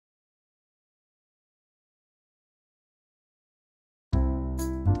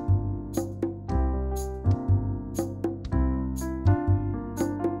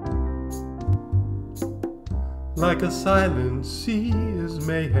like a silent sea is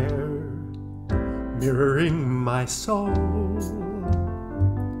Mayhair, mirroring my soul.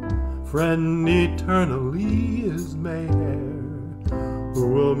 Friend eternally is Mayhair, who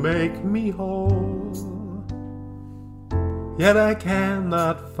will make me whole. Yet I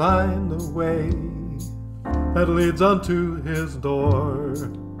cannot find the way that leads unto his door.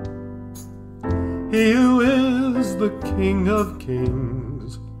 He who is the King of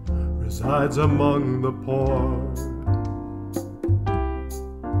Kings resides among the poor.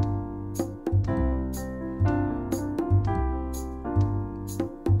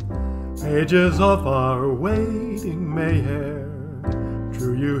 Ages of our waiting, Mayhair,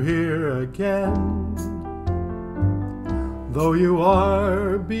 drew you here again. Though you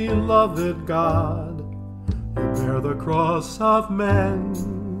are beloved God, you bear the cross of men.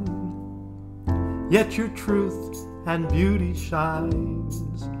 Yet your truth and beauty shines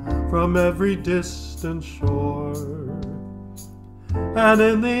from every distant shore, and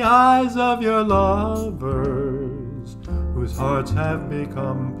in the eyes of your lovers, whose hearts have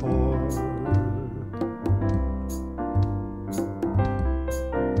become poor.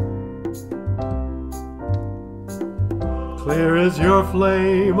 Clear is your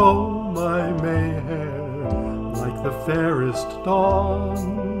flame, oh my Mayhair, like the fairest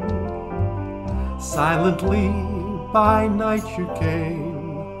dawn. Silently by night you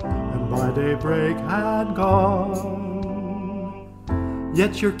came, and by daybreak had gone.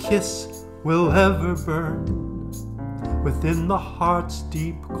 Yet your kiss will ever burn within the heart's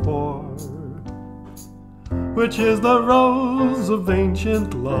deep core, which is the rose of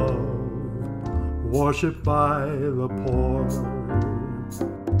ancient love, worshipped by the poor.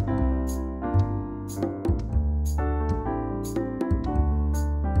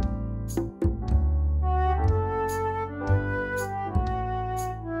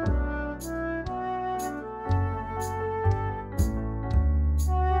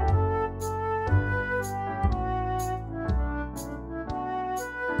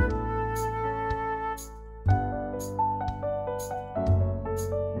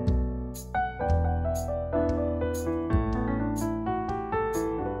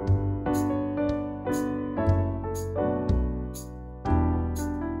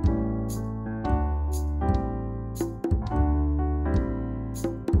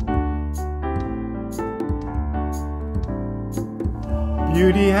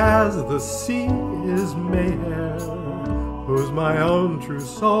 Beauty as the sea is Mayhair, who's my own true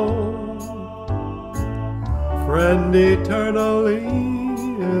soul. Friend eternally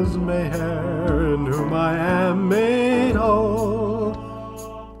is Mayhair, in whom I am made whole.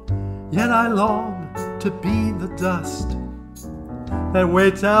 Yet I long to be the dust that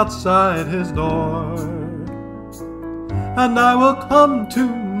waits outside his door, and I will come to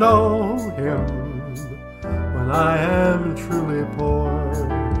know him when I am truly poor.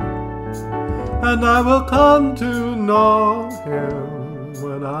 And I will come to know him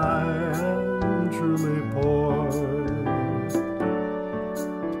when I am truly poor.